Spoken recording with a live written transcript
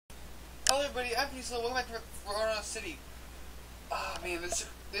Hello everybody, I'm Diesel. Welcome back to Fronose City. Ah man,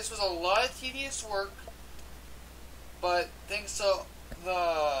 this was a lot of tedious work, but thanks to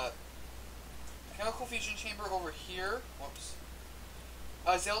the chemical fusion chamber over here, whoops,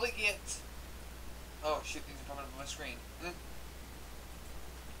 I was able to get. Oh shoot, things are coming up on my screen.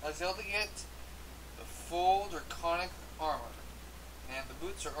 I was able to get the full draconic armor, and the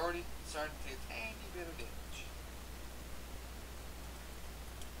boots are already starting to take a tiny bit of damage.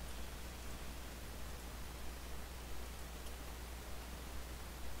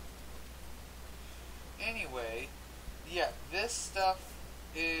 Anyway, yeah, this stuff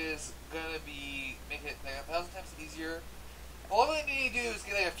is gonna be make it like 1,000 times easier. All we need to do is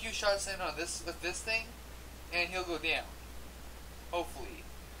get like a few shots in on this with this thing, and he'll go down. Hopefully.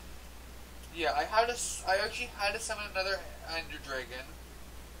 Yeah, I actually had to summon another Ender Dragon,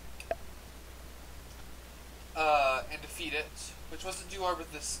 and defeat it, which wasn't too hard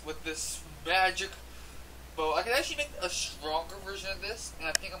with this magic bow. I could actually make a stronger version of this, and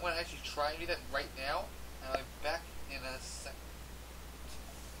I think I'm going to actually try and do that right now. And I'll be back in a second.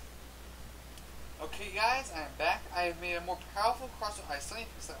 Okay guys, I'm back. I have made a more powerful crossbow. I still need to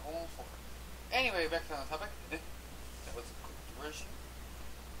fix that hole for. Anyway, back to the topic. That was a quick diversion.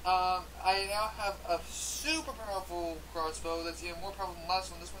 I now have a super powerful crossbow that's even more powerful than the last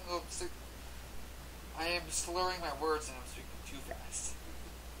one. This one goes. I am slurring my words and I'm speaking too fast.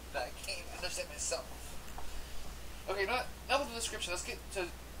 I can't understand myself. Okay, enough with the description. Let's get to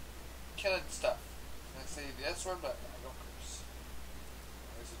killing stuff. I say the S word, but I don't curse.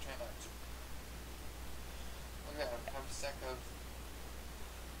 At least I try not to. Okay, I have a stack of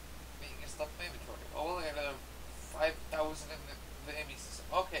meat and stuff in my inventory. Oh, I have another 5,000 in the enemy system.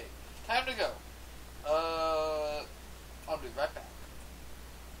 Okay, time to go. I'll be right back.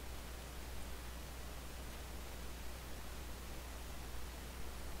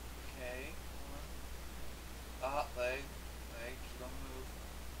 Okay. Leg, keep on the move.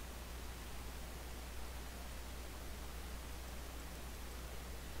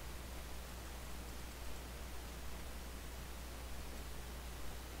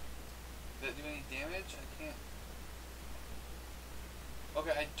 Did that do any damage? I can't.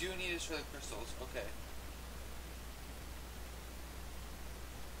 Okay, I do need to destroy the crystals. Okay.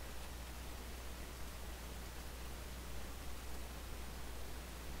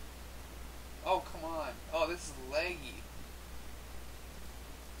 Oh, come on. Oh, this is laggy.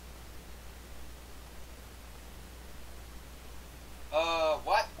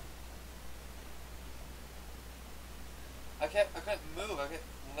 What? I couldn't move. I kept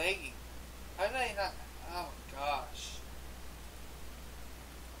lagging. How did I not? Oh, gosh.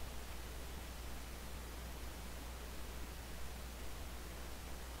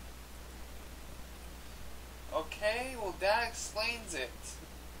 Okay, well that explains it.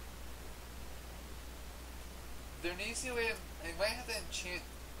 There needs to be a way to, I might have to enchant.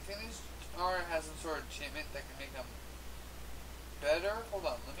 I think this armor has some sort of enchantment that can make them better. Hold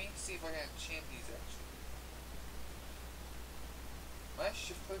on, let me see if I can enchant these actually. Am I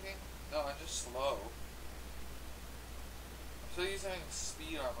shift clicking? No, I'm just slow. I'm still using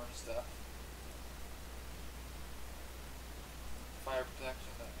speed armor and stuff. Fire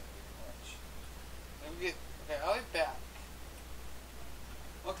protection, not gonna do much. Let me get, okay, I'll be back.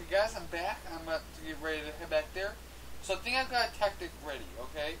 Okay guys, I'm back. I'm about to get ready to head back there. So I think I've got a tactic ready,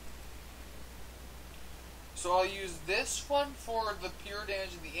 okay? So I'll use this one for the pure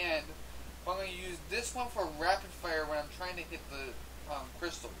damage in the end. I'm going to use this one for rapid fire when I'm trying to hit the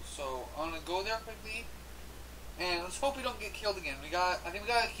crystals. So I'm going to go there quickly. And let's hope we don't get killed again. I think we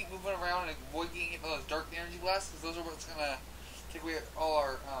got to keep moving around and avoid getting hit by those dark energy blasts, because those are what's going to take away all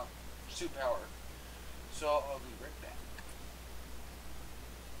our suit power. So I'll be right back.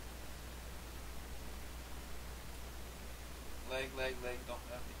 Leg, don't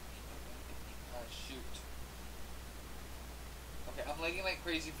shoot. Okay, I'm lagging like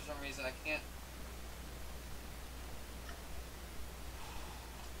crazy for some reason. I can't.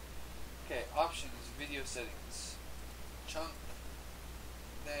 Okay, options, video settings. Chunk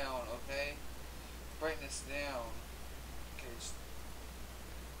down, okay. Brightness down. Okay.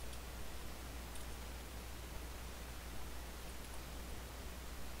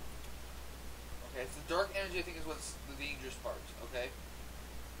 Okay, so the dark energy I think is what's the dangerous part, okay?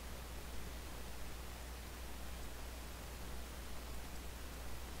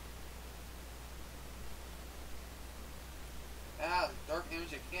 Ah, the dark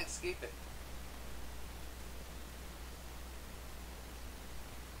energy, I can't escape it.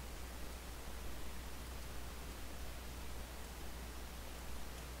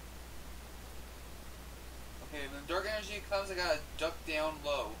 Okay, when the dark energy comes, I gotta duck down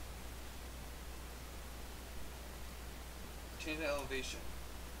low. change the elevation.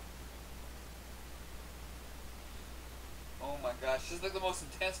 Oh my gosh, this is like the most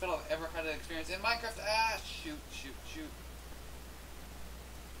intense battle I've ever had to experience in Minecraft. Ah, shoot, shoot, shoot.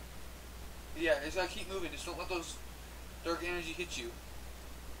 Yeah, you just gotta keep moving. Just don't let those dark energy hit you.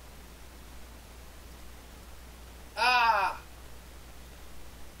 Ah!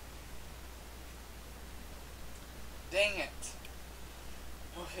 Dang it.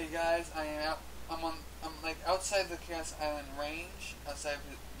 Okay, guys, I am out. I'm like outside the Chaos Island range, outside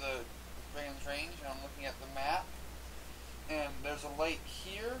the Dragon's range, and I'm looking at the map. And there's a light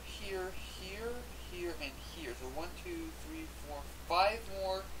here, here, here, here, and here. So 1, 2, 3, 4, 5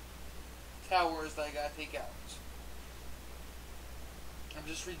 more towers that I gotta take out. I'm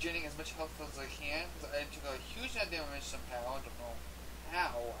just regenerating as much health as I can, because I took a huge amount of damage somehow. I don't know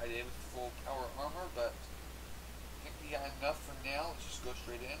how I did with full power armor, but I think we got enough for now. Let's just go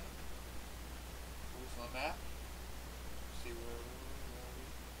straight in. Who's on the map? Let's see where are we?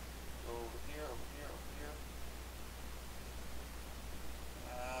 Go over here, over here, over here.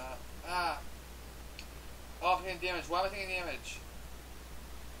 Oh, I'm taking damage. Why am I taking damage?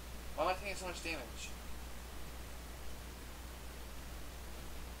 Why am I taking so much damage?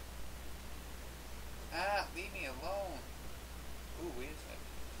 Ah, leave me alone. Ooh, wait a second.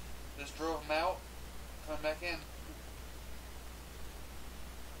 Just drove him out. Coming back in.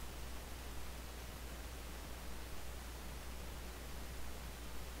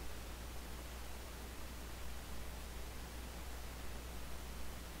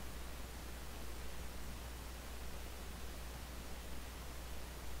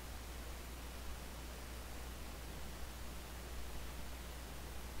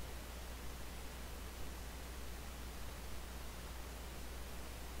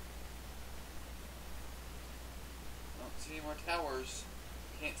 See any more towers.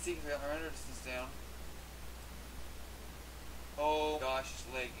 Can't see because I got my render distance down. Oh gosh, it's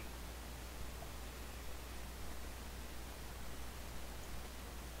lagging.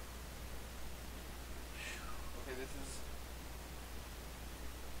 Okay, this is...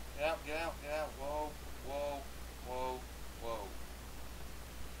 Get out, get out, get out. Whoa, whoa, whoa, whoa.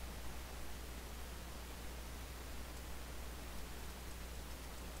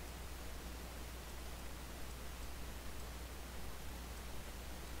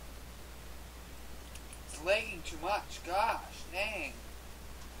 Lagging too much. Gosh, dang.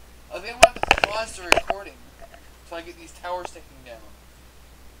 I think I'm going to have to pause the recording so I get these towers taken down.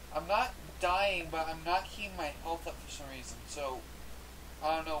 I'm not dying, but I'm not keeping my health up for some reason, so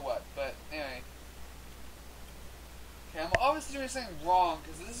I don't know what, but anyway. Okay, I'm obviously doing something wrong,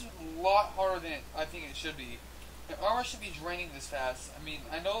 because this is a lot harder than I think it should be. My armor should be draining this fast.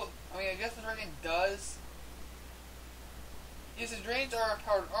 I guess the dragon does. Yes, it drains our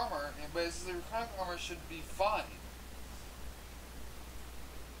powered armor, but the reconic armor should be fine.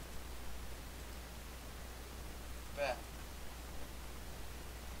 Back.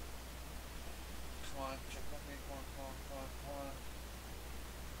 Come on, check with me. Come on, come on, come on, come on.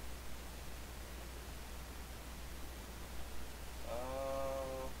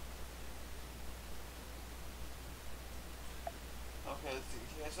 Okay, let's see.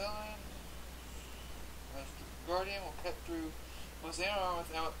 Chaos Island. Guardian will cut through most any armor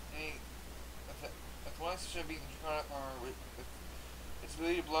without any. If one should be the draconic armor with its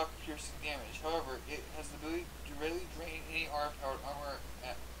ability to block piercing damage. However, it has the ability to readily drain any powered armor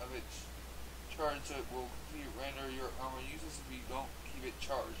of its charge, so it will completely render your armor useless if you don't keep it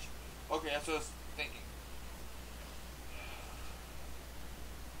charged. Okay, that's what I was thinking.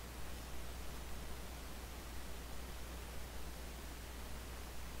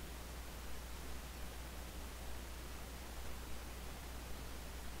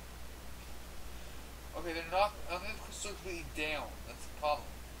 Okay, they're not. I'm going to still completely down. That's the problem.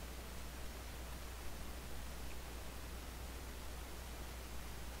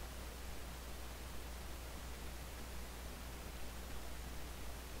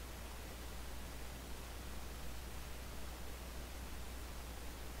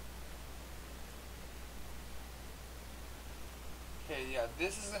 Okay, yeah,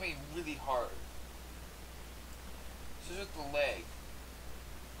 this is going to be really hard. This is with the leg.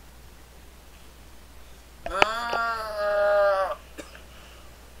 I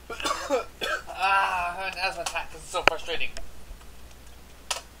have an asthma attack. This is so frustrating.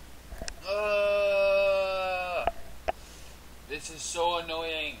 This is so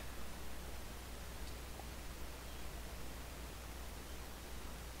annoying.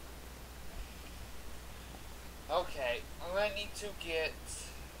 Okay, I'm gonna need to get...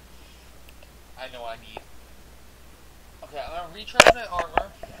 I know what I need. Okay, I'm gonna recharge my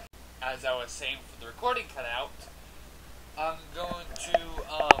armor. As I was saying for the recording cutout, I'm going to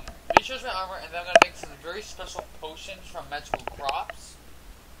recharge my armor, and then I'm going to make some very special potions from magical crops.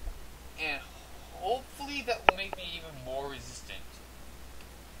 And hopefully that will make me even more resistant.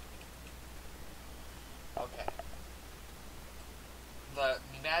 Okay. The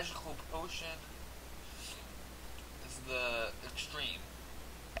magical potion is the extreme.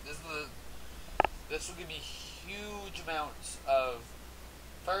 This will give me huge amounts of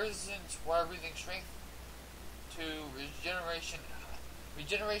fire resistance, water breathing strength, to regeneration.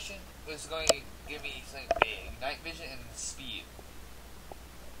 Regeneration is going to give me something big. Night vision and speed.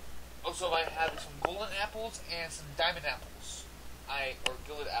 Also, I have some golden apples and some diamond apples. Or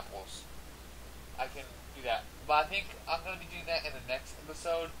gilded apples. I can do that. But I think I'm going to be doing that in the next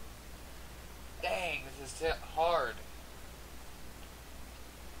episode. Dang, this is hard.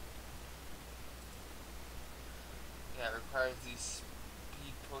 Yeah, it requires the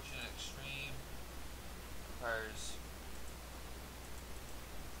speed potion extreme. Requires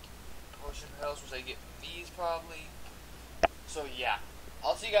potion petals, which I get from these probably. So yeah,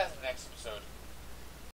 I'll see you guys in the next episode.